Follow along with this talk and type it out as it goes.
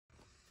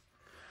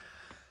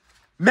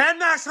Mad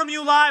Max coming to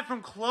you live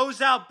from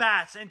Closeout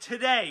Bats, and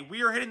today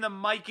we are hitting the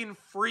Miken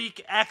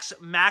Freak X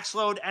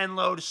Maxload End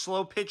Load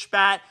Slow Pitch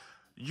Bat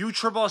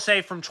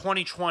USSSA from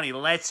 2020.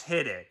 Let's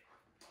hit it.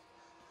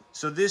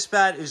 So this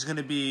bat is going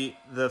to be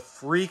the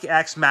Freak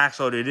X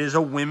Maxload. It is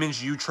a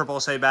women's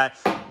USSSA bat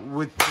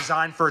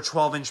designed for a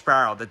 12-inch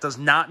barrel. That does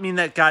not mean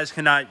that guys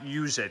cannot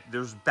use it.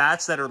 There's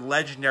bats that are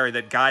legendary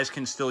that guys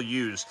can still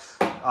use.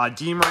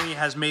 D-Marie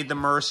has made the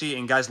Mercy,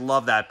 and guys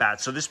love that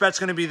bat. So this bat's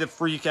going to be the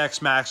Freak X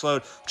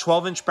Maxload,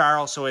 12-inch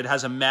barrel, so it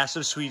has a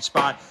massive sweet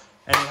spot,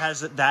 and it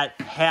has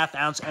that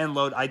half-ounce end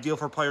load, ideal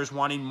for players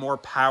wanting more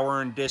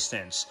power and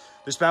distance.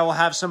 This bat will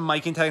have some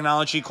Miken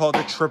technology called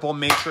the Triple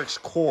Matrix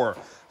Core.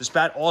 This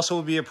bat also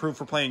will be approved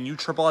for playing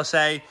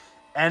USSSA,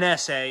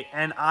 NSA,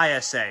 and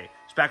ISA.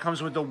 This bat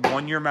comes with a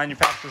 1-year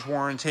manufacturer's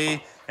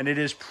warranty, and it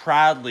is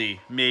proudly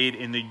made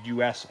in the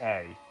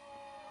USA.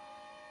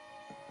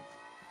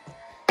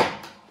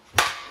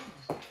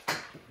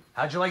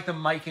 How'd you like the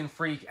Miken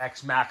Freak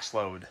X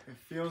Maxload? It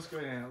feels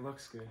good and it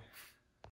looks good.